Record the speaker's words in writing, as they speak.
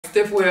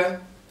stiff wear,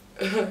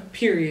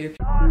 period.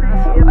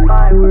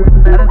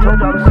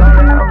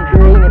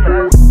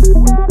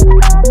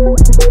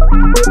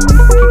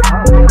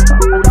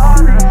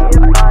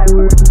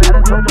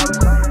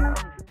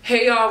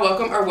 Hey y'all,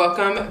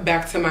 welcome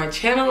back to my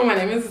channel. My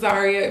name is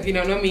Zaria, if you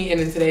don't know me, and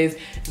in today's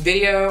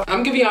video,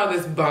 I'm giving y'all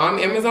this bomb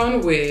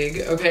Amazon wig,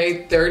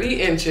 okay?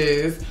 30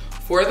 inches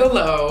for the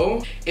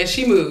low, and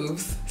she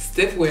moves,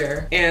 stiff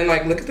wear, and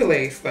like, look at the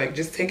lace, like,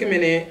 just take a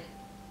minute.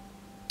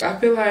 I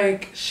feel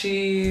like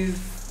she's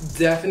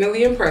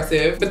definitely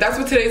impressive, but that's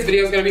what today's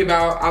video is going to be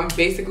about. I'm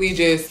basically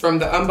just from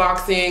the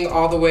unboxing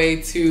all the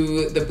way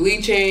to the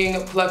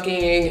bleaching,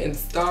 plucking,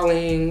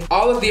 installing,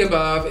 all of the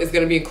above is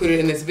going to be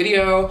included in this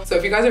video. So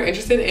if you guys are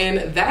interested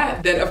in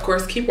that, then of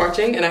course keep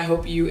watching and I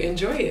hope you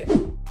enjoy it.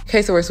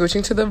 Okay, so we're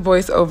switching to the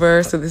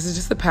voiceover. So this is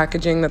just the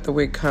packaging that the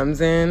wig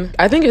comes in.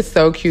 I think it's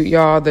so cute,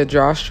 y'all. The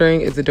drawstring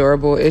is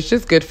adorable. It's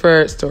just good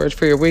for storage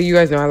for your wig. You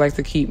guys know I like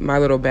to keep my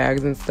little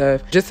bags and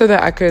stuff just so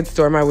that I could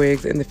store my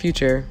wigs in the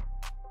future.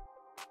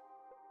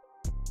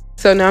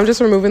 So now I'm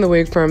just removing the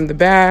wig from the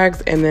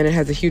bags, and then it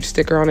has a huge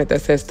sticker on it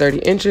that says 30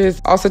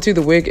 inches. Also too,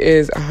 the wig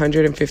is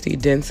 150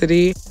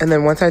 density. And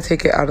then once I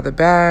take it out of the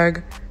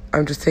bag,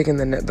 I'm just taking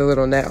the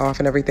little net off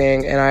and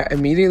everything, and I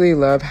immediately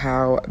love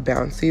how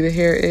bouncy the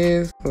hair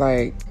is.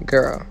 Like,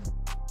 girl.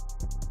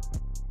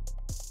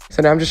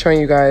 So now I'm just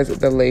showing you guys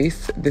the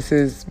lace. This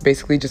is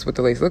basically just what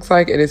the lace looks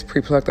like. It is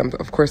pre-plucked. I'm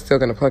of course still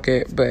gonna pluck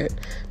it, but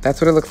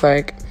that's what it looks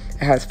like.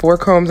 It has 4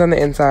 combs on the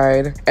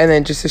inside. And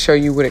then just to show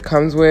you what it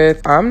comes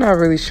with, I'm not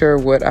really sure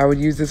what I would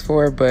use this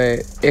for, but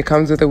it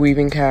comes with a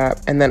weaving cap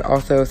and then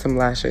also some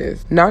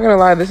lashes. Not gonna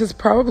lie, this is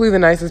probably the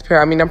nicest pair.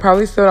 I mean, I'm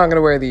probably still not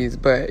gonna wear these,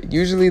 but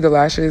usually the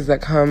lashes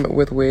that come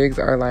with wigs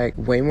are like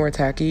way more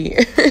tacky.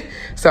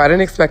 So I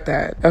didn't expect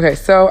that. Okay,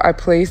 so I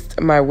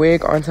placed my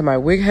wig onto my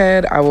wig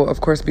head. I will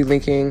of course be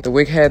linking the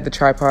wig head, the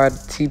tripod,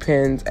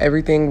 T-pins,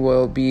 everything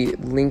will be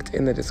linked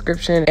in the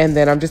description. And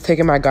then I'm just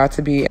taking my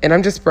Got2b and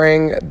I'm just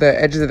spraying the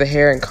edges of the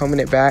hair and combing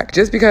it back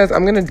just because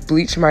I'm gonna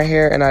bleach my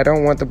hair and I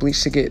don't want the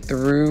bleach to get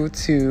through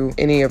to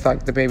any of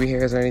like the baby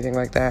hairs or anything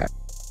like that.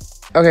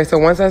 Okay, so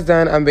once that's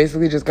done, I'm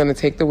basically just gonna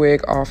take the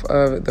wig off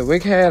of the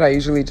wig head. I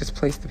usually just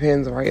place the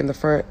pins right in the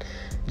front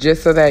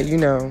just so that, you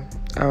know,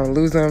 I don't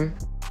lose them.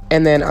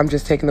 And then I'm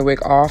just taking the wig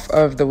off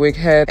of the wig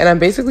head and I'm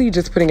basically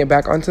just putting it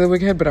back onto the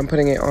wig head, but I'm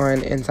putting it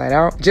on inside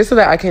out just so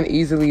that I can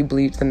easily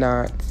bleach the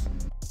knots.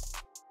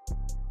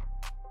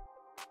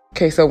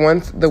 Okay, so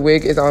once the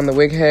wig is on the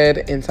wig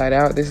head inside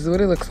out, this is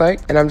what it looks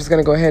like. And I'm just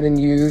gonna go ahead and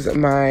use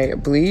my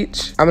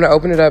bleach. I'm gonna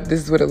open it up. This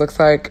is what it looks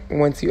like.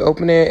 Once you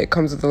open it, it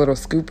comes with a little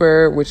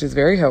scooper, which is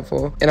very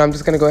helpful. And I'm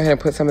just gonna go ahead and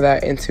put some of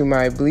that into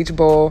my bleach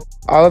bowl.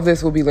 All of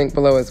this will be linked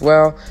below as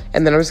well.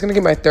 And then I'm just gonna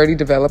get my 30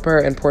 developer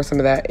and pour some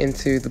of that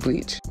into the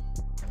bleach.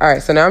 All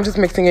right, so now I'm just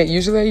mixing it.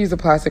 Usually I use a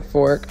plastic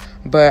fork,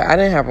 but I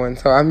didn't have one.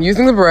 So I'm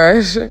using the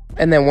brush.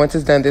 And then once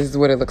it's done, this is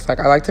what it looks like.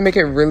 I like to make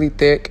it really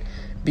thick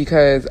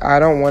because I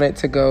don't want it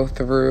to go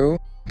through.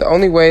 The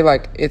only way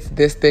like it's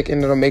this thick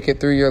and it'll make it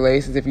through your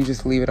lace is if you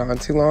just leave it on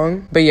too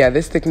long. But yeah,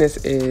 this thickness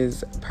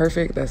is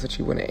perfect. That's what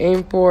you want to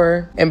aim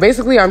for. And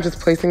basically I'm just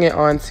placing it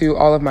onto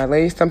all of my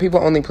lace. Some people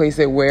only place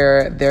it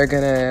where they're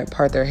gonna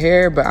part their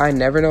hair, but I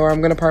never know where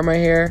I'm gonna part my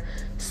hair.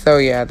 So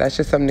yeah, that's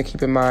just something to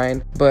keep in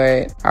mind.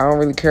 But I don't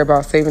really care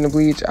about saving the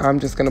bleach. I'm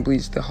just gonna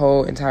bleach the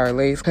whole entire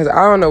lace because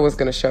I don't know what's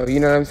gonna show, you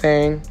know what I'm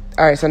saying?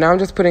 All right, so now I'm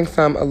just putting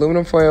some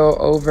aluminum foil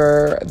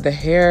over the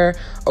hair,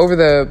 over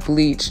the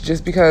bleach,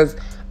 just because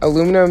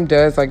aluminum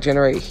does like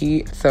generate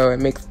heat, so it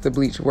makes the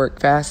bleach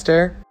work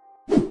faster.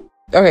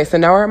 Okay, so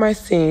now we're at my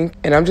sink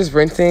and I'm just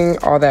rinsing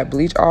all that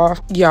bleach off.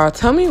 Y'all,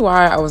 tell me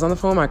why I was on the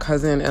phone with my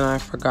cousin and I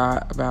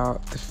forgot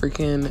about the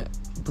freaking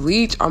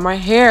bleach on my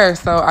hair.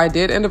 So I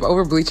did end up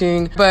over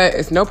bleaching, but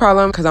it's no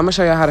problem because I'm gonna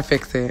show y'all how to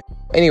fix it.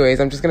 Anyways,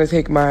 I'm just gonna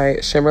take my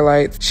Shimmer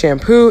Lights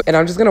shampoo and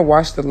I'm just gonna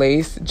wash the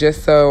lace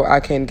just so I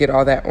can get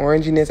all that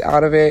oranginess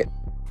out of it.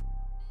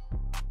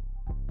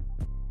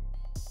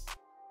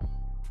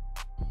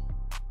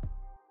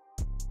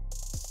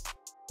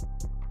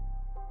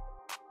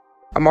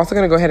 I'm also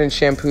gonna go ahead and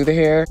shampoo the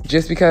hair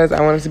just because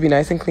I want it to be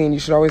nice and clean. You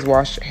should always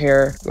wash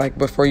hair like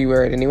before you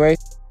wear it anyway.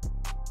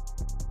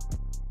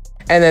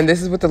 And then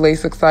this is what the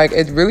lace looks like.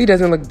 It really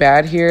doesn't look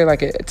bad here. Like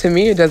to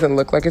me, it doesn't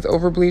look like it's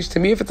over bleached. To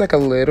me, if it's like a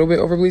little bit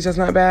over bleached, that's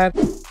not bad.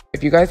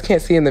 If you guys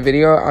can't see in the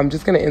video, I'm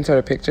just gonna insert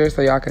a picture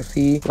so y'all can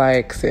see,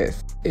 like,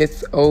 sis,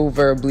 it's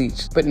over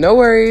bleached. But no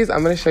worries,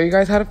 I'm gonna show you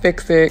guys how to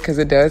fix it because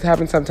it does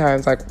happen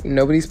sometimes. Like,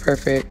 nobody's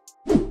perfect.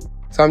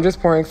 So I'm just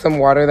pouring some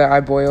water that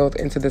I boiled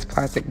into this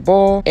plastic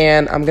bowl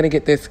and I'm gonna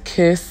get this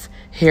Kiss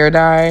hair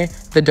dye,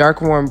 the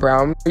dark warm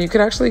brown. You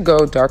can actually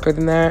go darker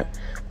than that.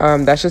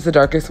 That's just the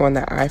darkest one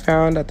that I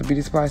found at the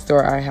beauty supply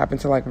store I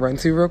happened to like run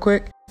to real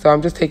quick. So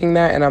I'm just taking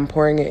that and I'm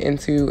pouring it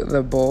into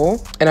the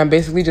bowl and I'm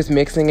basically just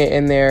mixing it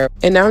in there.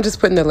 And now I'm just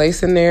putting the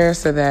lace in there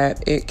so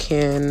that it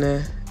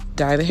can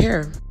dye the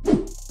hair.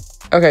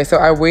 Okay, so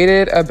I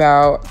waited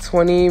about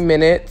 20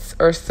 minutes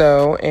or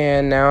so,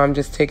 and now I'm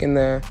just taking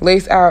the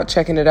lace out,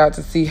 checking it out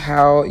to see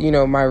how, you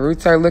know, my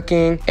roots are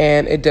looking,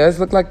 and it does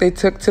look like they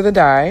took to the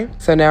dye.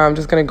 So now I'm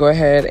just gonna go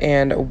ahead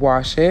and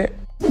wash it.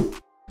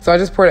 So I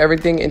just poured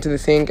everything into the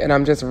sink and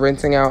I'm just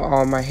rinsing out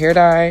all my hair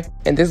dye.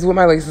 And this is what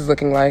my lace is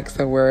looking like.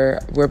 So we're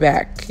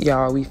back,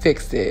 y'all. We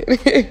fixed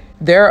it.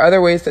 There are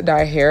other ways to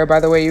dye hair, by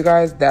the way, you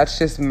guys. That's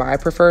just my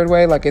preferred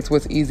way. Like, it's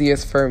what's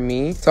easiest for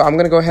me. So I'm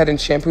gonna go ahead and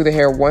shampoo the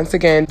hair once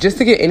again just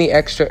to get any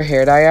extra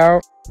hair dye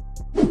out.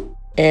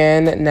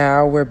 And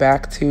now we're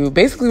back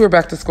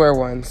to square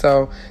one.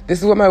 So this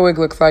is what my wig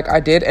looks like. I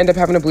did end up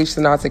having to bleach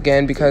the knots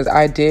again because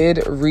I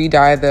did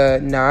re-dye the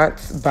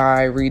knots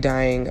by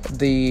re-dyeing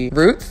the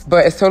roots,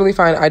 but it's totally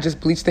fine. I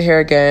just bleached the hair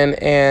again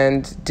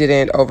and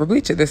didn't over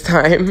bleach it this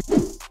time.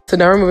 So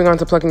now we're moving on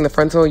to plucking the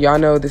frontal. Y'all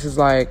know this is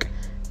like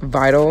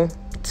vital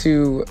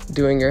to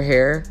doing your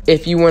hair.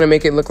 If you want to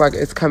make it look like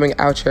it's coming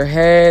out your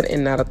head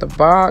and not out the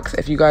box.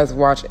 If you guys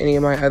watch any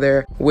of my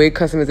other wig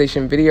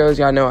customization videos,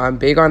 y'all know I'm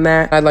big on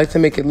that. I'd like to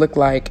make it look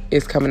like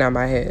it's coming out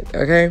my head,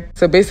 okay?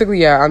 So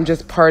basically, yeah, I'm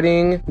just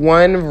parting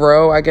one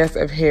row, I guess,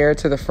 of hair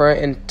to the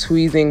front and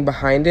tweezing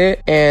behind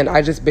it. And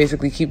I just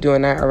basically keep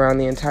doing that around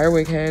the entire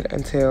wig head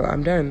until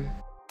I'm done.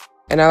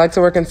 And I like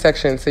to work in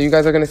sections. So you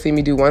guys are gonna see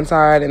me do one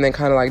side and then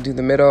kind of like do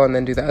the middle and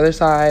then do the other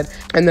side.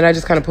 And then I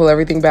just kind of pull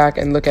everything back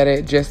and look at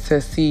it just to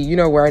see, you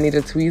know, where I need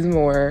to tweeze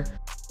more.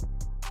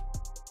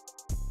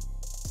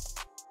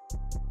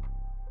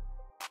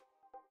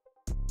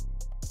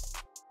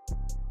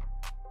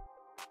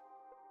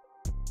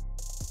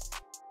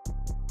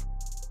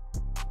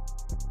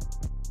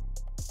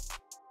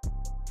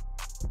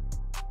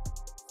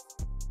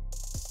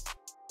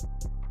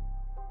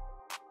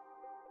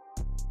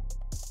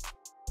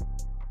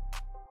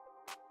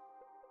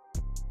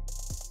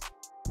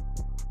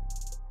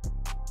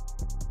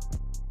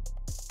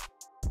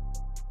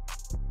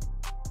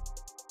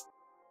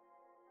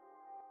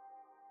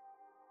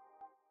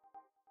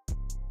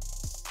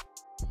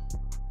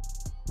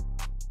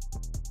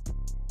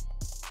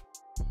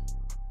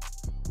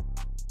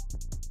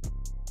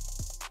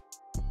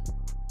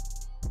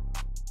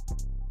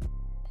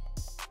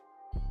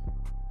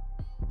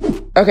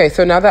 Okay,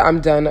 so now that I'm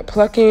done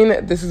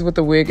plucking, this is what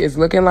the wig is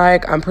looking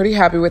like. I'm pretty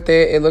happy with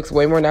it. It looks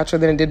way more natural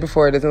than it did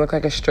before. It doesn't look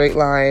like a straight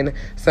line.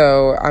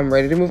 So I'm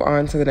ready to move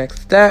on to the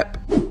next step.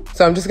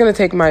 So I'm just gonna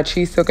take my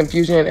Cheese Silk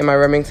Infusion and my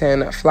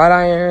Remington flat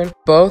iron.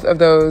 Both of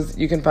those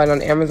you can find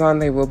on Amazon.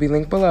 They will be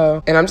linked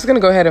below. And I'm just gonna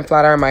go ahead and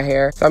flat iron my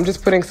hair. So I'm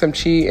just putting some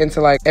Chi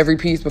into like every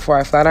piece before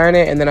I flat iron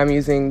it. And then I'm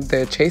using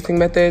the chasing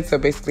method. So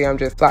basically I'm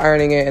just flat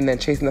ironing it and then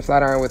chasing the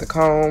flat iron with a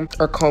comb,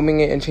 or combing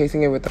it and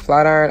chasing it with the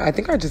flat iron. I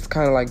think I just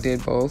kind of like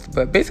did both,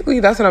 but basically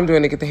that's what I'm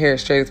doing to get the hair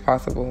as straight as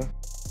possible.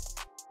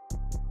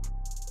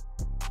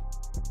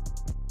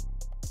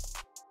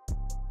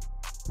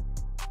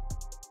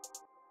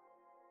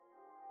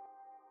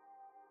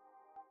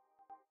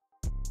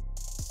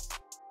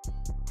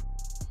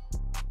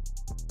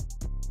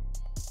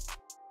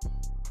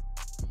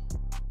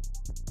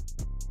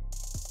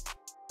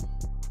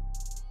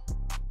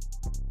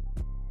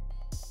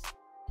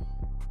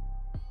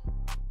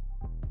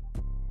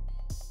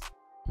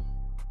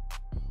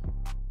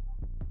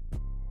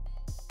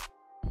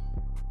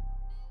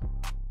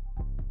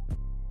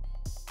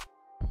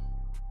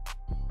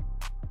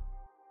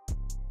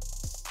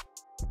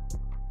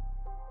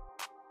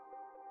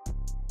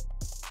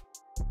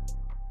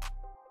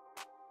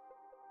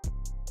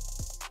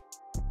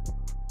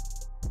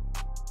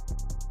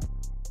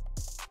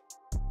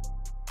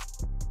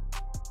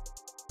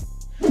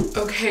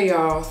 Okay,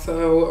 y'all,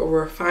 so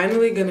we're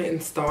finally gonna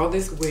install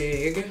this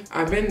wig.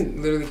 I've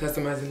been literally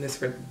customizing this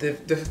for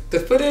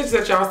the footage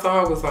that y'all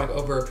saw was like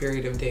over a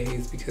period of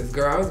days because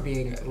girl, I was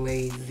being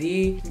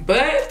lazy,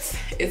 but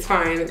it's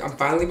fine. I'm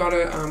finally about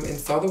to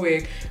install the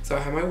wig. So I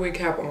have my wig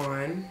cap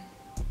on.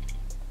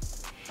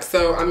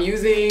 So I'm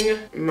using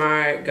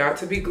my Got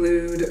To Be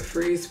Glued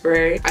freeze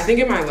spray. I think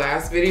in my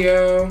last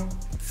video,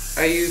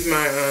 I used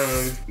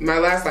my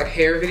last like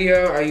hair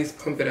video, I used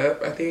Pump It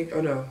Up, I think. Oh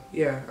no,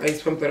 yeah, I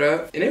used Pump It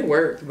Up and it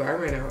worked, but I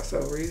ran out, so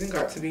we're using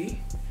Got To Be.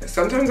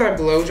 Sometimes I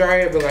blow dry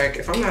it, but like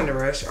if I'm not in a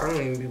rush, I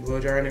don't even be blow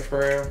drying it for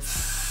real.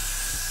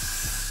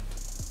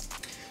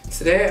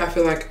 Today I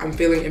feel like I'm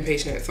feeling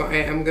impatient, so I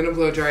am gonna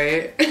blow dry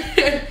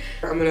it.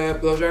 I'm gonna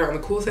blow dry it on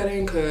the cool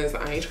setting because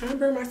I ain't trying to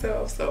burn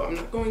myself, so I'm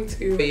not going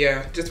to. But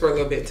yeah, just for a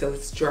little bit until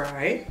it's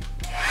dry.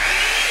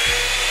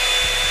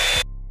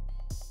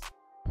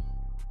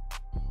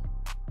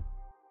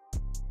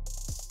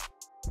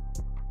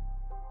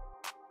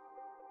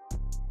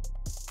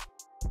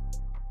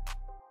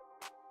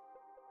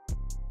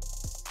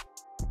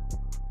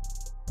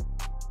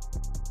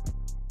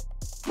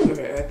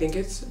 Okay, I think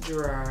it's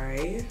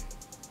dry.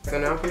 So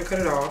now I'm gonna cut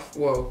it off.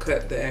 Well,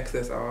 cut the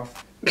excess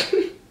off.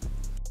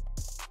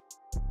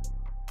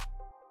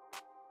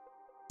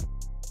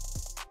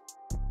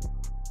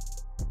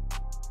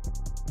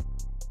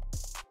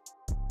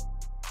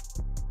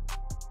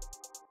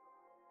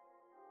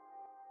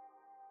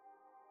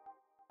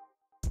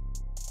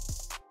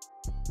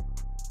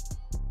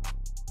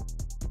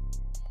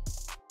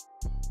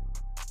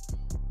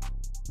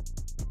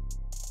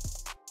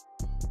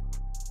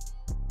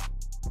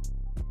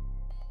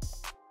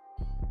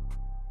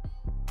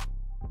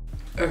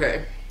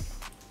 Okay.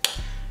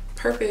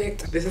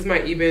 Perfect. This is my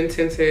Eben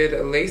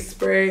tinted lace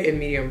spray in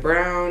medium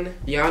brown.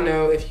 Y'all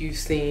know, if you've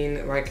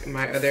seen like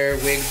my other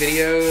wig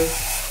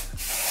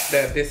videos,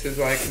 that this is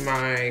like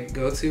my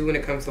go-to when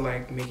it comes to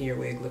like making your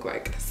wig look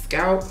like a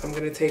scalp. I'm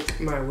gonna take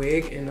my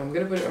wig and I'm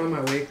gonna put it on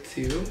my wig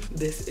too.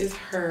 This is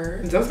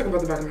her. Don't talk about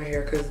the back of my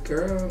hair, because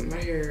girl,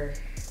 my hair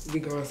be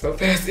going so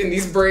fast in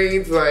these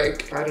braids.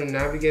 Like, I do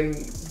not be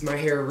getting my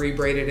hair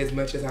re-braided as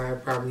much as I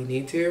probably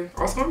need to.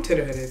 Also, I'm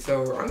tender-headed,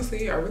 so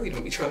honestly, I really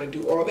don't be trying to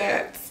do all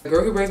that. The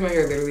girl who braids my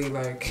hair literally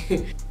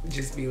like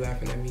just be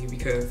laughing at me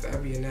because I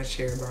be in that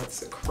chair about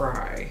to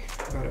cry,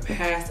 about to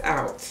pass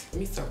out. Let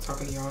me stop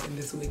talking to y'all in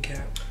this wig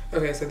cap.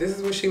 Okay, so this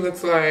is what she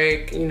looks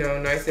like, you know,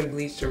 nice and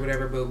bleached or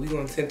whatever, but we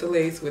gonna tint the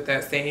lace with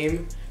that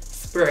same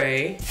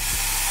spray.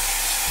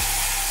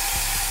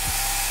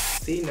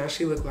 See, now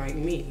she look like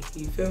me,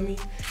 you feel me?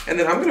 And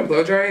then I'm gonna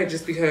blow dry it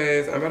just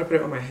because I'm about to put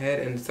it on my head,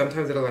 and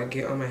sometimes it'll like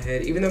get on my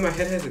head, even though my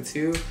head has it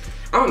too.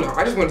 I don't know,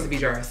 I just want it to be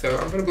dry, so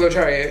I'm gonna blow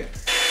dry it.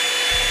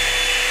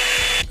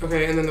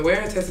 Okay, and then the way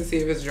I test to see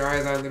if it's dry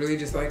is I literally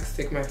just like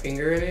stick my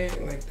finger in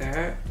it like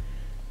that.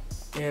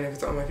 And if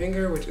it's on my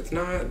finger, which it's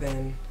not,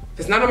 then if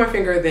it's not on my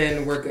finger,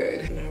 then we're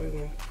good. Now we're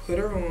gonna put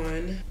her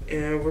on,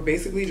 and we're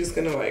basically just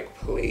gonna like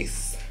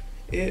place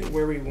it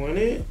where we want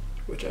it,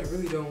 which I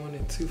really don't want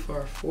it too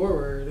far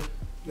forward.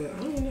 But I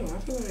don't know, I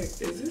feel like,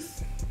 is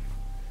this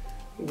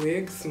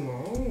wig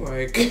small?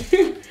 Like,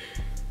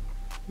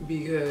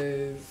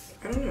 because,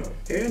 I don't know.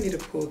 Maybe I need to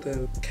pull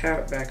the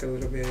cap back a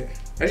little bit.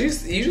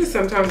 You just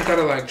sometimes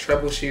gotta like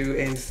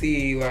troubleshoot and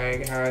see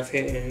like how it's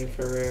hitting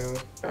for real.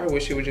 I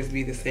wish it would just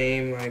be the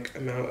same like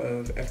amount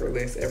of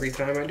effortless every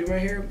time I do my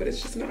hair, but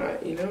it's just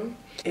not, you know?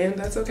 And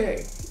that's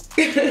okay.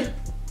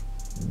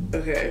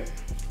 Okay.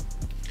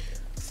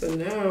 So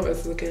now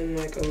it's looking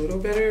like a little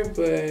better,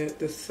 but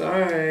the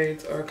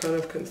sides are kind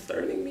of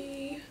concerning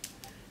me.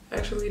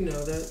 Actually,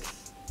 no, that's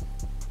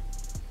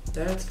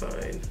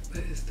fine.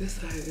 But is this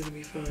side gonna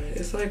be fine?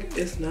 It's like,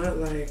 it's not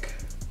like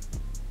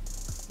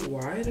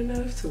wide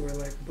enough to where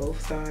like both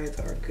sides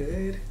are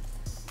good.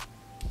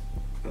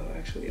 Oh,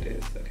 actually it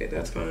is. Okay,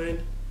 that's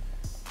fine.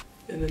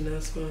 And then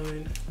that's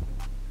fine.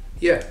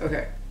 Yeah,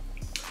 okay.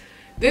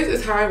 This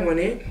is how I want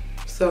it.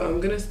 So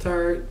I'm gonna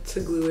start to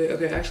glue it.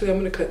 Okay, actually I'm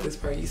gonna cut this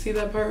part. You see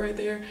that part right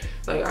there?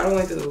 Like, I don't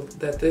like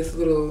that this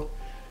little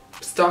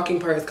stalking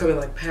part is coming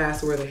like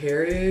past where the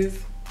hair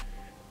is.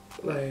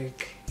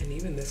 Like, and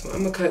even this one,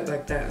 I'm gonna cut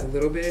like that a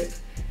little bit,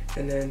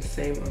 and then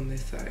same on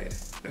this side.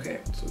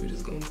 Okay, so we're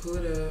just gonna pull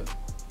it up.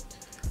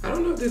 I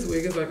don't know if this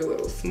wig is like a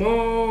little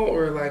small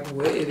or like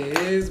what it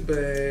is,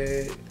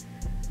 but,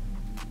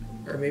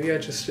 or maybe I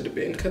just should have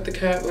been cut the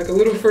cap like a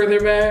little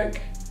further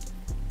back.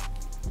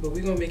 But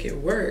we gonna make it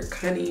work,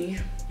 honey.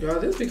 Y'all,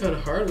 this be kind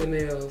of hard with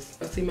nails.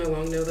 I see my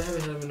long nails, I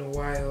haven't had them in a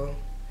while,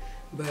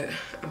 but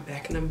I'm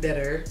back and I'm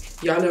better.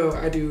 Y'all know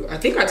I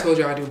think I told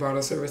y'all I do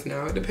bottle service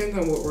now. It depends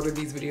on what order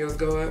these videos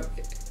go up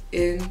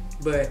in,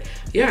 but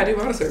yeah, I do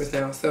bottle service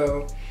now.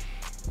 So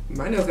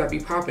my nails gotta be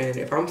popping.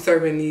 If I'm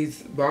serving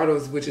these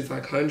bottles, which is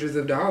like hundreds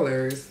of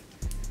dollars,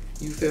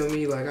 you feel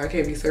me? Like, I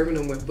can't be serving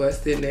them with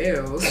busted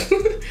nails.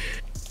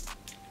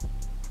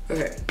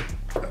 Okay.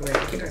 Oh, wait,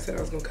 I think I said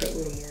I was gonna cut a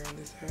little more on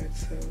this side,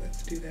 so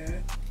let's do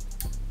that.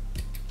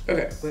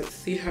 Okay, let's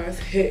see how it's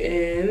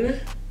hitting.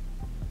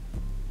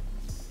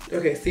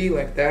 Okay, see,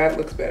 like that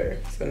looks better.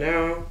 So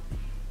now,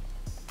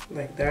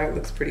 like that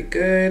looks pretty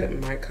good. I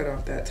might cut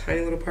off that tiny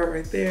little part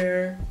right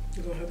there.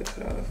 You're gonna have to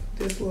cut off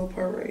this little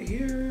part right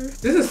here.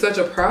 This is such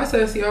a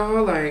process,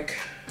 y'all. Like,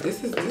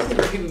 this is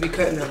where people be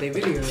cutting out their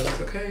videos,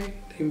 okay?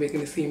 They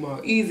making it seem all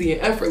easy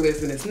and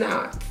effortless, and it's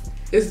not.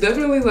 It's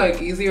definitely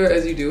like easier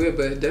as you do it,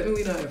 but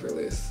definitely not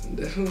effortless.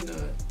 Definitely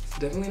not. It's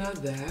definitely not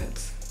that.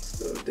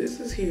 So this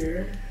is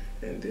here,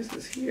 and this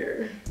is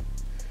here.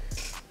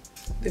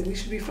 Then we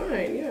should be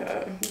fine.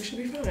 Yeah, we should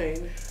be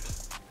fine.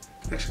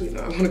 Actually,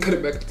 no, I want to cut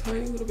it back a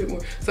tiny little bit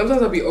more.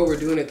 Sometimes I'll be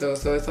overdoing it though,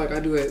 so it's like I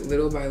do it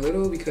little by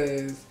little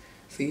because,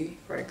 see,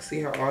 like,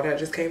 see how all that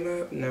just came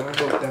up? Now I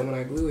hope that when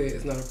I glue it,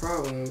 it's not a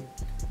problem.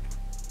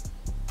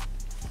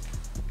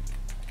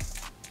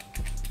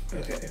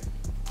 Okay,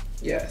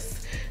 yes.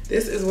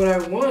 This is what I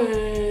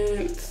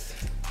want.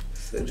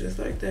 So just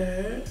like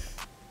that,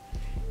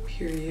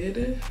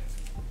 period,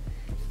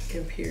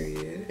 and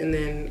period. And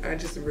then I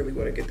just really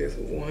want to get this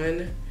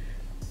one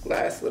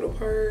last little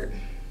part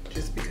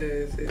just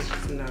because it's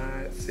just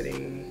not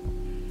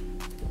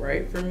sitting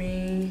right for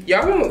me.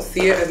 Y'all won't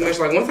see it as much.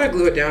 Like, once I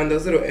glue it down,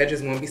 those little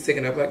edges won't be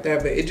sticking up like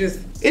that, but it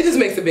just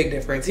makes a big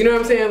difference. You know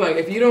what I'm saying? Like,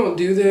 if you don't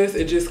do this,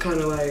 it just kind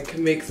of like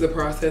makes the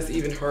process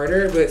even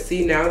harder. But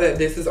see, now that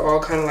this is all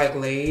kind of like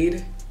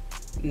laid,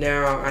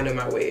 now I know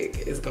my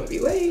wig is gonna be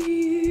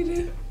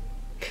laid.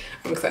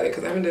 I'm excited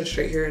because I haven't done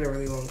straight hair in a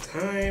really long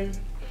time.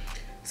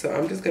 So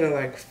I'm just gonna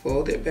like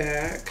fold it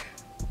back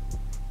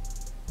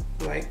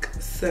like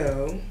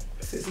so.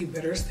 Sissy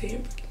better stay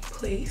in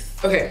place.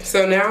 Okay,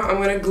 so now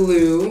I'm gonna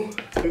glue.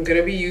 I'm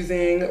gonna be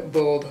using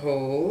Bold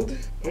Hold.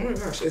 Oh my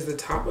gosh, is the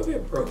top of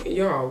it broken?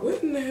 Y'all,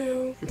 what in the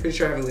hell? I'm pretty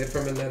sure I have a lid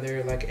from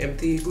another like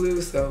empty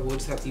glue, so we'll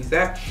just have to use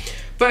that.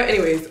 But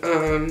anyways,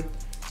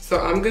 so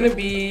I'm gonna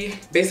be,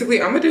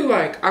 basically I'm gonna do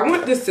like, I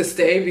want this to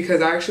stay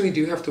because I actually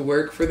do have to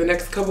work for the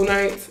next couple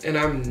nights and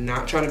I'm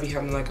not trying to be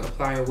having to like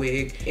apply a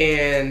wig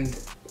and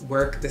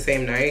work the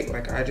same night.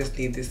 Like I just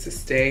need this to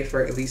stay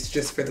for at least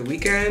just for the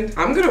weekend.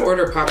 I'm gonna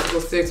order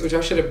popsicle sticks, which I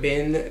should have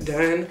been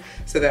done,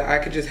 so that I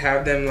could just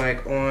have them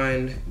like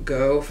on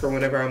go for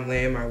whenever I'm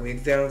laying my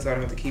wigs down, so I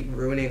don't have to keep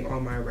ruining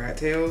all my rat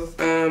tails.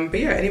 But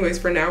yeah, anyways,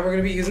 for now we're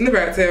gonna be using the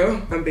rat tail.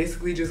 I'm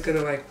basically just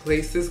gonna like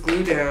place this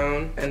glue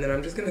down and then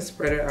I'm just gonna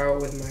spread it out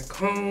with my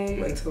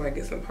comb until I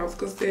get some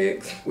popsicle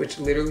sticks, which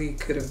literally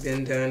could have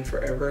been done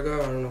forever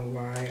ago. I don't know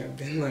why I've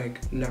been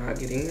like not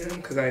getting them,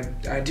 because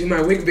I do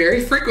my wig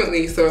very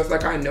frequently, so it's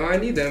like I know I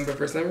need them, but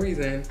for some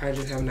reason I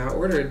just have not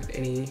ordered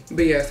any.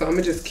 But yeah, so I'm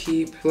gonna just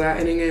keep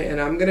flattening it and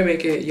I'm gonna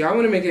make it, y'all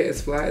wanna make it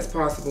as flat as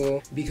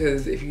possible,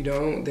 because if you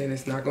don't, then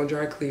it's not gonna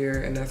dry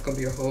clear and that's gonna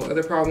be a whole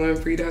other problem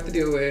for you to have to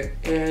deal with.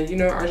 And you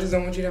know, I just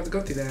don't want you to have to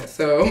go through that.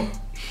 So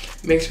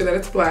make sure that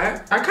it's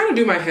flat. I kind of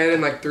do my head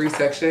in like 3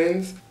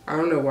 sections. I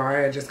don't know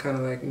why, I just kind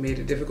of like made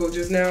it difficult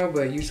just now,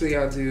 but usually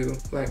I'll do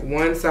like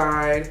one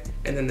side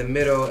and then the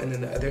middle and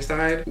then the other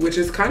side, which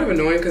is kind of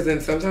annoying because then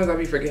sometimes I'll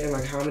be forgetting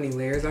like how many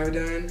layers I've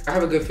done. I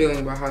have a good feeling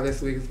about how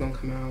this wig is gonna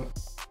come out.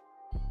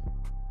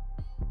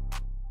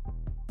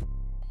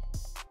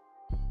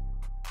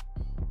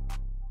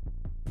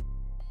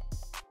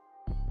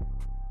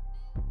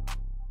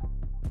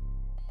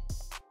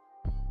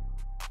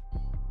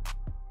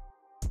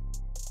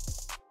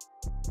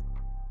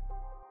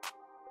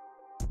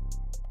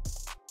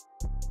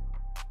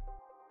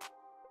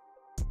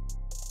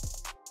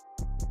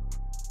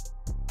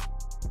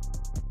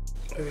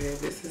 Okay,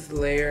 this is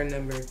layer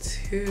number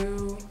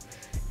 2,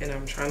 and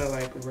I'm trying to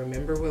like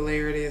remember what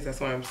layer it is. That's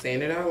why I'm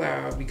saying it out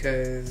loud,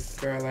 because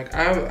girl, like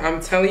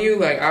I'm telling you,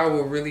 like I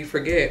will really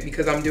forget,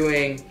 because I'm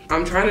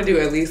trying to do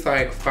at least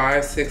like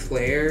 5-6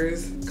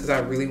 layers because I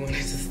really want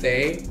it to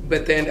stay.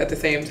 But then at the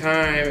same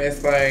time,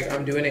 it's like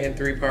I'm doing it in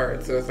 3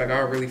 parts, so it's like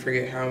I'll really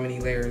forget how many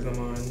layers I'm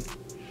on.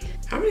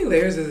 How many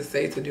layers does it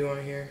say to do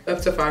on here?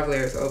 Up to 5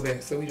 layers. Oh,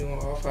 bet. So we doing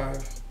all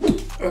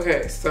 5.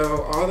 Okay,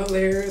 so all the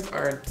layers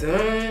are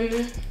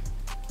done.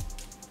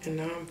 And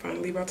now I'm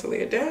finally about to lay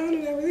it down,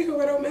 and I really hope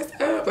I don't mess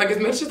up. Like, as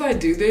much as I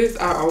do this,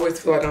 I always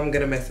feel like I'm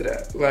gonna mess it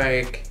up.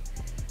 Like,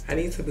 I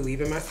need to believe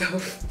in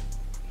myself.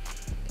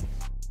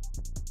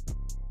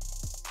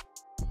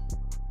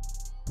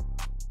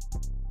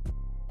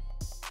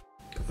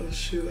 Oh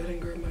shoot, I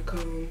didn't grab my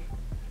comb.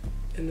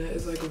 And that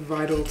is like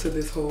vital to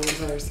this whole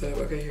entire step.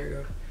 Okay, here we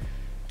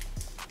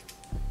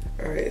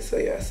go. All right, so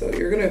yeah, so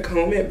you're gonna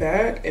comb it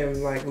back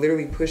and like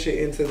literally push it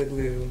into the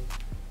glue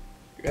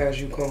as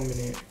you combing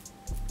it.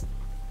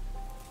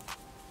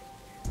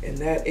 And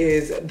that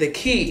is the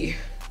key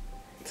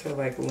to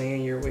like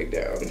laying your wig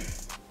down.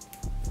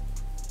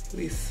 At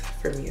least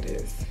for me it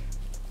is.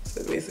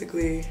 So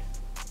basically,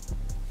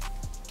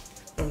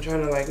 I'm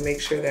trying to like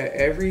make sure that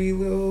every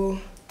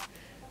little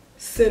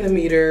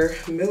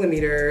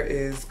millimeter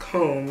is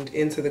combed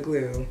into the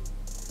glue.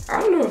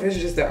 I don't know if it's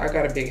just that I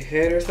got a big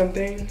head or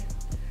something,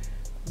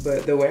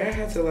 but the way I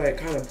had to like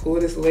kind of pull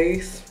this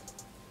lace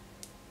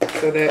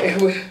so that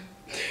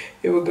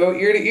it would go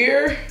ear to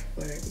ear,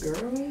 like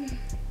girl.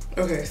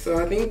 Okay, so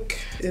I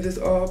think it is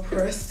all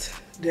pressed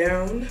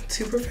down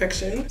to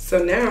perfection.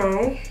 So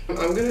now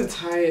I'm gonna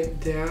tie it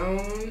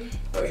down.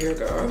 Oh, here we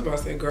go. I was about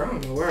to say, girl, I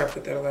don't know where I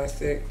put that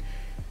elastic.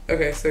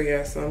 Okay, so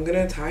yeah, so I'm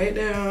gonna tie it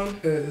down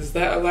because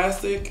that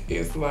elastic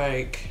is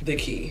like the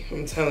key,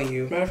 I'm telling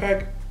you. Matter of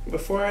fact,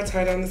 before I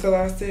tie down this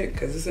elastic,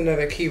 because this is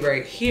another key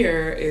right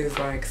here, is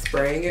like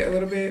spraying it a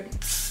little bit.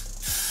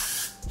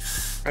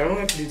 I don't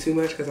have to do too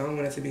much because I don't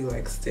want it to be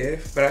like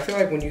stiff, but I feel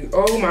like when you,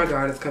 oh my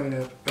God, it's coming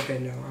up. Okay,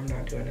 no, I'm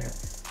not doing that.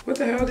 What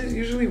the hell? This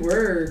usually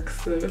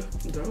works. That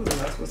was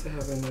not supposed to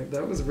happen. Like,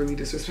 that was really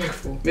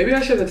disrespectful. Maybe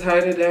I should have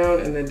tied it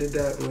down and then did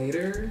that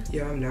later.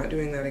 Yeah, I'm not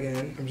doing that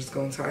again. I'm just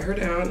gonna tie her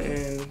down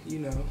and, you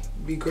know,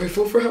 be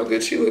grateful for how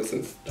good she looks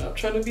and stop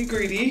trying to be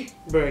greedy.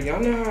 Bro,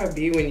 y'all know how it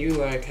be when you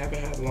like haven't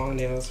had long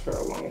nails for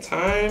a long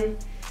time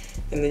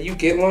and then you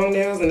get long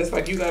nails and it's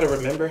like you gotta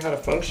remember how to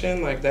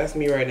function. Like, that's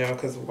me right now,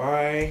 because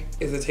why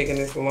is it taking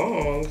this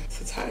long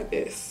to tie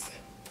this?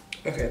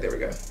 Okay, there we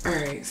go. All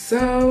right,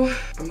 so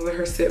I'm gonna let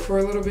her sit for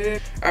a little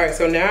bit. All right,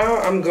 so now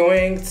I'm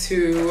going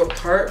to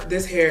part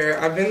this hair.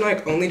 I've been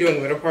like only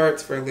doing middle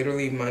parts for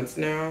literally months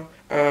now.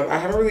 I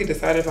haven't really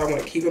decided if I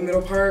want to keep a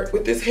middle part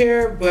with this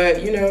hair,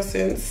 but you know,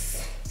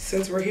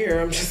 since we're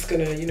here, I'm just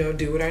gonna, you know,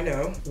 do what I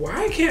know.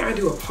 Why can't I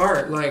do a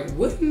part? Like,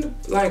 what,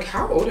 like,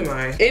 how old am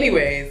I?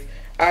 Anyways,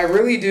 I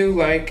really do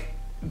like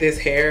this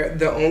hair.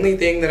 The only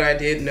thing that I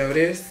did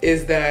notice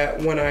is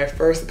that when I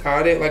first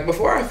got it, like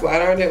before I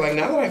flat ironed it, like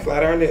now that I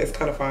flat ironed it, it's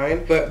kind of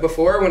fine. But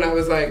before, when I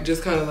was like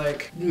just kind of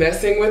like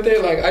messing with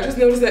it, like I just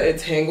noticed that it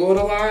tangled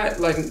a lot.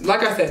 Like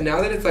I said,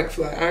 now that it's like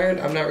flat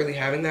ironed, I'm not really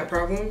having that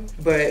problem,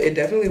 but it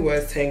definitely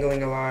was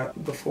tangling a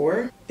lot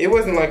before. It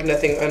wasn't like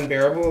nothing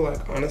unbearable,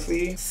 like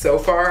honestly. So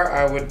far,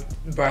 I would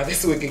buy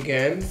this wig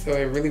again, so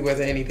it really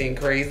wasn't anything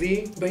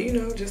crazy. But you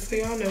know, just so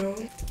y'all know,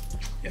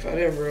 if I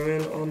didn't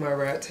ruin all my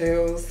rat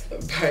tails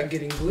by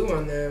getting glue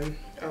on them,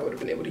 I would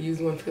have been able to use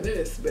one for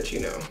this, but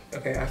you know.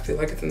 Okay, I feel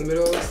like it's in the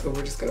middle, so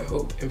we're just gonna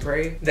hope and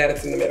pray that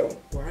it's in the middle.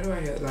 Why do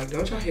I hate, like,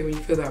 don't y'all hate when you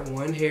feel that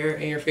one hair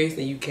in your face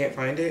and you can't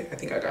find it? I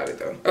think I got it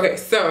though. Okay,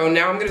 so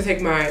now I'm gonna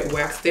take my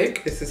wax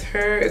stick. This is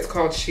her, it's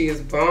called She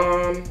Is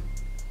Bomb.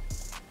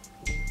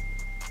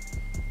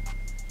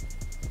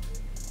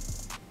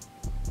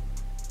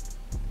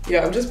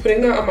 Yeah, I'm just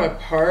putting that on my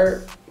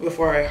part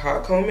before I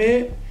hot comb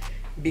it,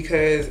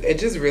 because it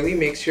just really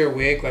makes your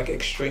wig like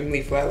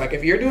extremely flat. Like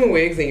if you're doing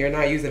wigs and you're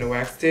not using a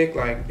wax stick,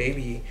 like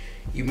baby,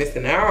 you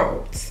missing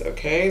out,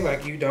 okay?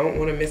 Like you don't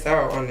want to miss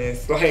out on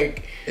this.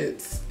 Like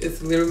it's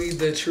literally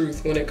the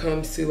truth when it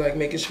comes to like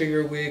making sure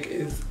your wig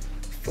is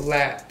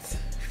flat.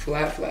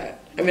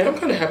 I mean, I'm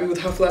kind of happy with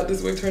how flat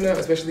this wig turned out,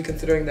 especially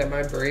considering that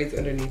my braids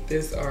underneath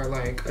this are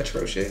like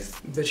atrocious.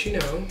 But you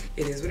know,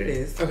 it is what it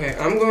is. Okay,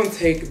 I'm going to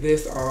take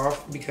this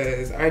off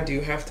because I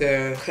do have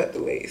to cut the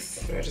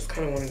lace. But I just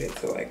kind of wanted it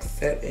to like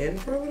set in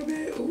for a little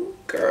bit. Ooh,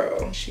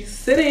 girl, she's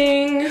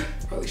sitting.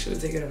 Probably should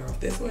have taken it off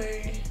this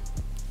way.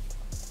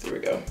 There we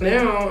go.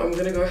 Now I'm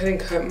gonna go ahead and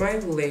cut my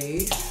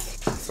lace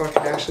so I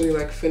can actually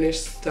like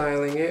finish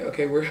styling it.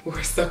 Okay, we're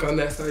stuck on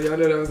that side. Y'all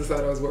know that was the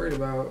side I was worried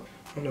about.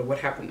 I don't know what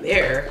happened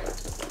there,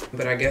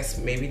 but I guess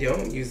maybe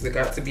don't use the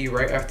got to be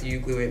right after you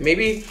glue it.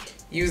 Maybe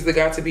use the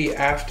got to be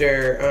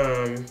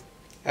after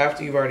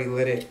you've already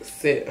let it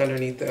sit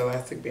underneath the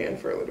elastic band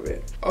for a little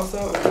bit. Also,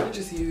 I'm gonna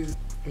just use,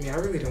 I mean, I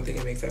really don't think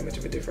it makes that much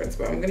of a difference,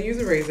 but I'm gonna use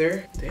a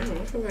razor. Damn,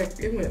 I feel like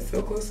it went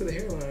so close to the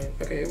hairline.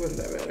 Okay, it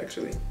wasn't that bad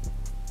actually.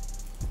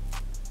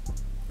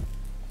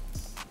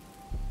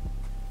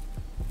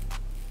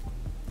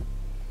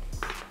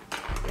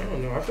 I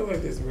don't know, I feel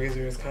like this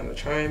razor is kind of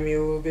trying me a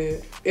little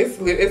bit.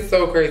 It's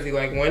so crazy.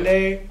 Like one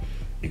day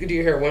you could do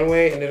your hair one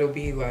way and it'll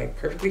be like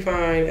perfectly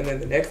fine, and then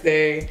the next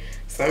day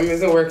something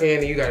isn't working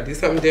and you gotta do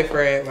something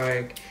different.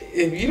 Like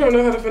if you don't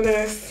know how to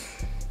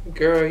finesse,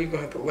 girl, you're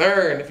gonna have to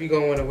learn if you're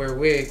gonna want to wear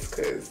wigs,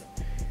 because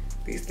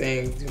these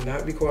things do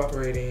not be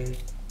cooperating.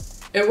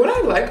 And what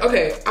I like,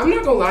 okay, I'm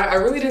not gonna lie, I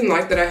really didn't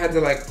like that I had to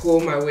like pull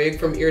my wig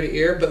from ear to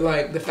ear, but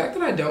like the fact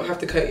that I don't have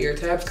to cut ear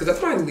tabs, because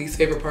that's my least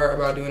favorite part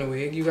about doing a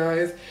wig, you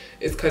guys,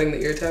 is cutting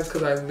the ear tabs,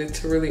 because I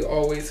literally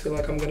always feel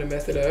like I'm gonna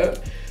mess it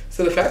up.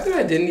 So the fact that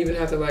I didn't even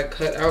have to like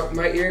cut out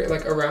my ear,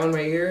 like around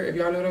my ear, if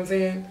y'all know what I'm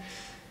saying,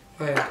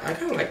 like I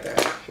kind of like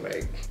that.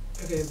 Like,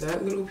 okay,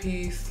 that little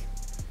piece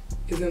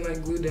isn't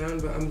like glued down,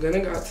 but I'm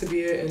gonna got to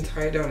be it and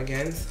tie it down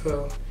again,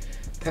 so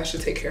that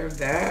should take care of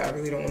that. I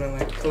really don't want to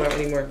like pull out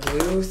any more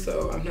glue,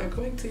 so I'm not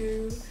going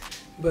to.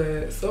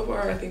 But so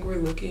far, I think we're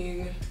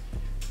looking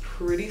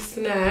pretty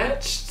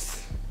snatched.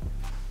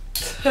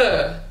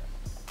 Who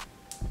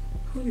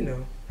you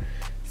know?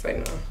 It's like,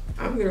 no.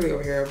 I'm literally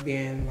over here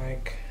being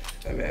like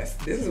a mess.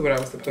 This is what I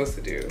was supposed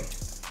to do.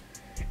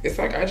 It's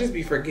like I just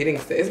be forgetting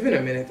stuff. It's been a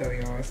minute though,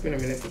 y'all. It's been a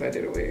minute since I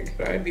did a wig,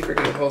 but I'd be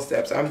forgetting whole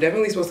steps. I'm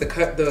definitely supposed to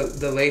cut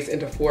the lace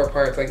into 4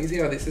 parts. Like you see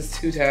how this is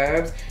 2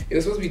 tabs? It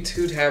was supposed to be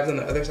 2 tabs on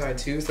the other side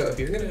too. So if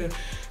you're gonna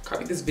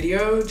copy this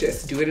video,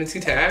 just do it in 2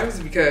 tabs,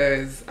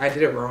 because I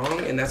did it wrong,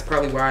 and that's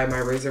probably why my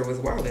razor was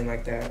wilding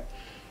like that.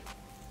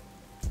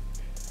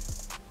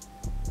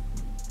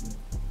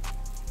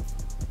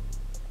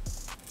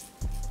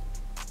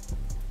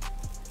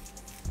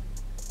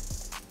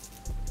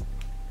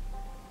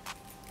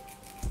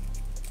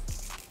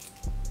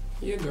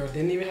 Your girl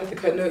didn't even have to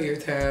cut no ear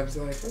tabs.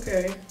 Like,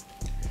 okay,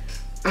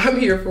 I'm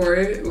here for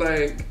it.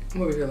 Like,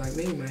 I'm over here like,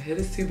 maybe my head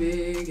is too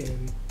big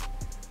and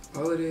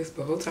all of this,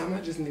 but the whole time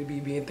I just need to be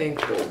being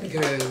thankful,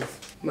 because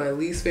my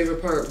least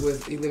favorite part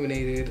was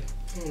eliminated.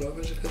 I don't know if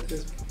I should cut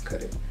this, but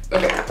cut it.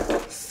 Okay,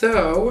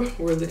 so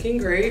we're looking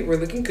great. We're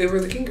looking good,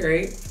 we're looking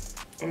great.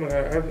 Oh my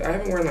God, I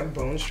haven't worn like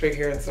bone straight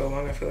hair in so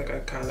long. I feel like I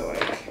kind of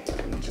like,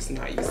 I'm just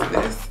not used to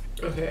this.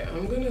 Okay,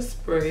 I'm gonna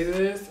spray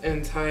this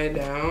and tie it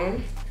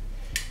down.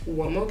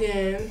 One more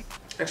again.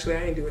 Actually,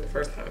 I didn't do it the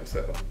first time,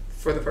 so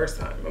for the first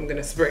time, I'm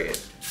gonna spray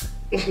it.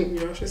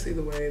 Y'all should see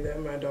the way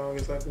that my dog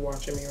is like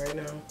watching me right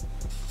now.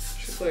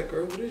 She's like,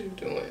 girl, what are you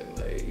doing?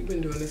 Like, you've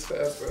been doing this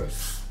forever.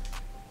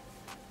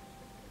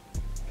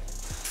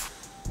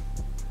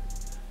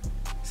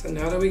 So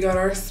now that we got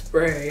our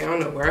spray, I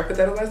don't know where I put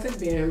that elastic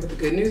band, but the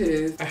good news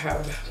is I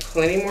have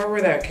plenty more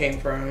where that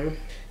came from.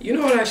 You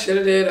know what I should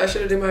have did? I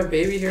should have did my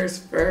baby hairs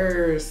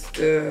first.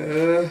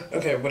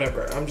 Okay,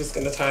 whatever. I'm just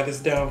gonna tie this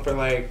down for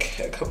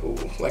like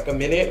a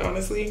minute,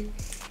 honestly.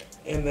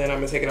 And then I'm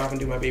gonna take it off and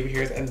do my baby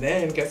hairs. And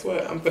then guess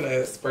what? I'm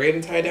gonna spray it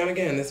and tie it down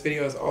again. This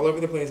video is all over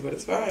the place, but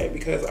it's fine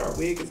because our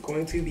wig is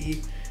going to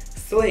be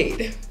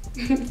slayed.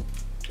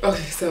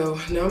 Okay, so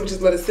now I'm gonna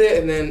just let it sit,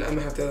 and then I'm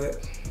gonna have to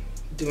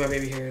do my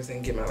baby hairs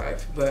and get my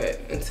life. But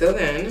until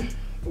then,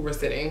 we're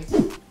sitting.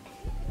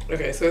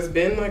 Okay, so it's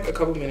been like a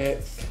couple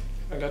minutes.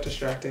 I got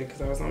distracted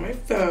because I was on my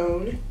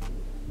phone.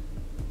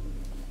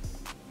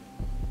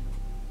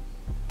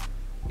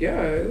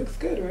 Yeah, it looks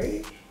good,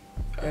 right?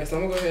 All right, so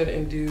I'm gonna go ahead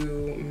and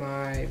do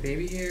my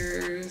baby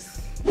hairs.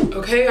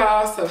 Okay,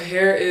 y'all, so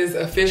hair is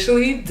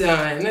officially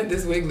done.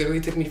 This wig literally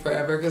took me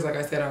forever because, like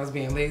I said, I was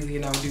being lazy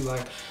and I would do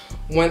like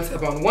one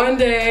step on one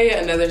day,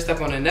 another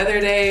step on another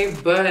day,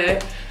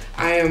 but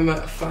I am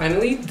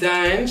finally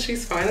done.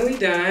 She's finally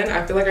done.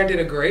 I feel like I did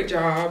a great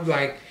job.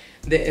 Like,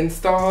 the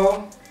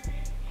install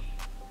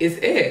is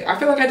it. I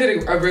feel like I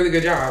did a really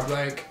good job.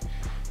 Like,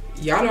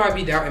 y'all know I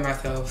be doubting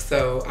myself,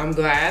 so I'm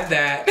glad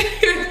that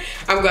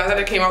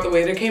it came out the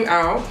way that it came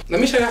out.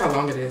 Let me show you how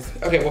long it is.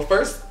 Okay, well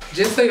first,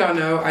 just so y'all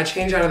know, I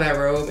changed out of that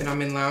robe and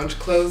I'm in lounge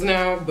clothes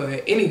now,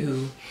 but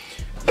anywho,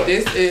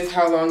 this is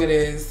how long it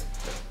is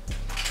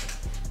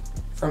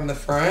from the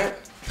front.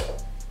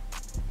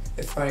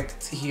 It's like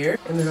to here.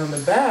 And then on the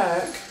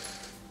back,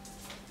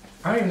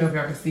 I don't even know if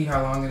y'all can see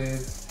how long it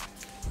is,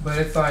 but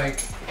it's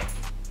like,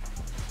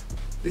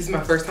 this is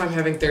my first time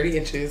having 30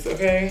 inches,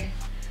 okay?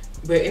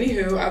 But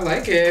anywho, I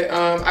like it.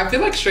 I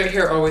feel like straight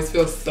hair always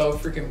feels so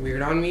freaking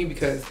weird on me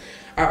because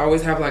I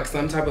always have like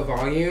some type of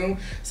volume.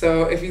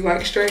 So if you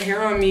like straight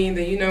hair on me,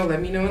 then, you know,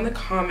 let me know in the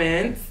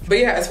comments. But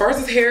yeah, as far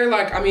as this hair,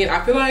 like, I mean,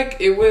 I feel like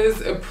it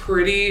was a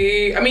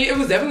pretty, I mean, it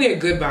was definitely a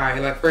good buy.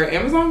 Like, for an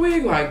Amazon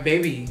wig, like,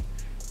 baby,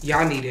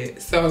 y'all need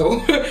it. So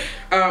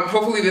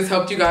hopefully this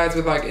helped you guys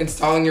with like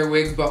installing your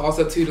wigs, but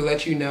also too to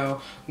let you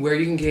know where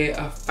you can get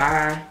a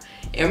fire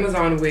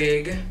Amazon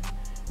wig.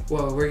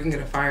 Well, where you can get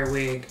a fire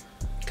wig,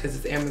 because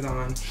it's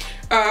Amazon.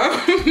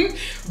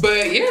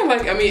 But yeah,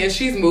 like, I mean, and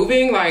she's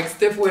moving like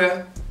stiff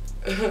wear,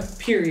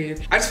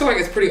 period. I just feel like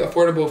it's pretty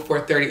affordable for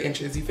 30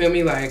 inches. You feel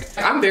me? Like,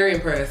 I'm very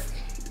impressed.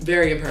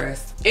 Very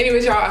impressed.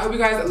 Anyways, y'all, I hope you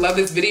guys love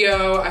this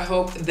video. I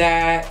hope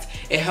that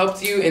it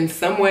helped you in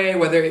some way,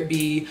 whether it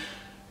be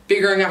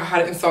figuring out how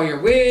to install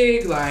your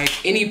wig,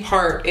 like any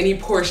part, any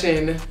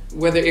portion,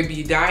 whether it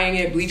be dyeing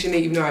it, bleaching it,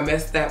 even though I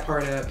messed that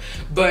part up,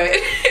 but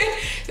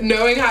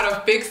knowing how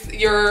to fix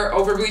your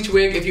over bleach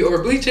wig, if you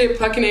over bleach it,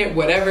 plucking it,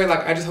 whatever.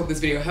 Like, I just hope this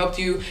video helped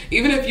you,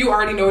 even if you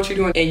already know what you're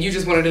doing and you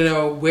just wanted to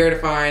know where to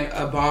find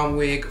a bomb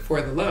wig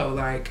for the low.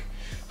 Like,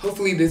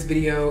 hopefully this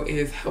video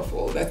is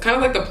helpful. That's kind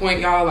of like the point,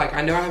 y'all. Like,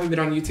 I know I haven't been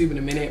on YouTube in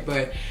a minute,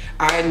 but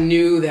I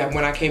knew that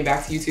when I came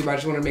back to YouTube, I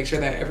just want to make sure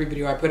that every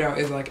video I put out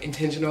is like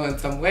intentional in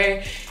some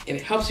way and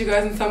it helps you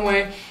guys in some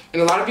way.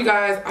 And a lot of you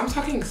guys, I'm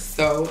talking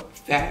so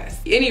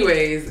fast.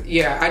 Anyways,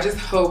 yeah, I just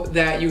hope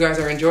that you guys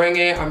are enjoying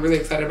it. I'm really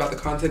excited about the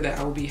content that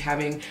I will be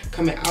having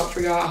coming out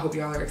for y'all. I hope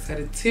y'all are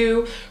excited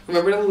too.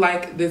 Remember to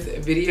like this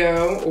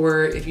video,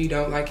 or if you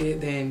don't like it,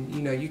 then,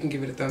 you know, you can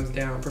give it a thumbs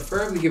down.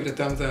 Preferably give it a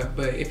thumbs up,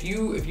 but if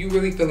you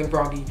really feeling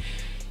froggy,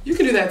 you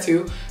can do that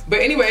too. But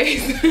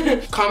anyways,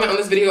 comment on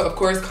this video, of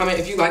course. Comment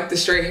if you like the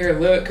straight hair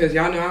look, because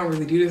y'all know I don't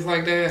really do this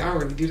like that. I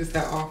don't really do this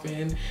that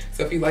often.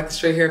 So if you like the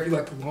straight hair, if you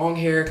like the long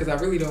hair, because I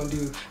really don't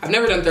do, I've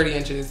never done 30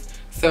 inches.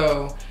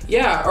 So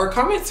yeah, or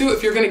comment too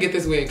if you're gonna get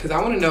this wig, because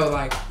I want to know,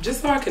 like,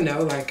 just so I can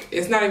know, like,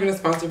 it's not even a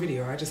sponsored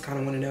video. I just kind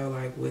of want to know,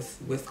 like, what's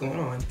going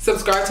on.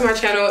 Subscribe to my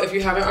channel if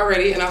you haven't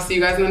already, and I'll see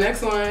you guys in the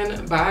next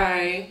one.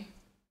 Bye.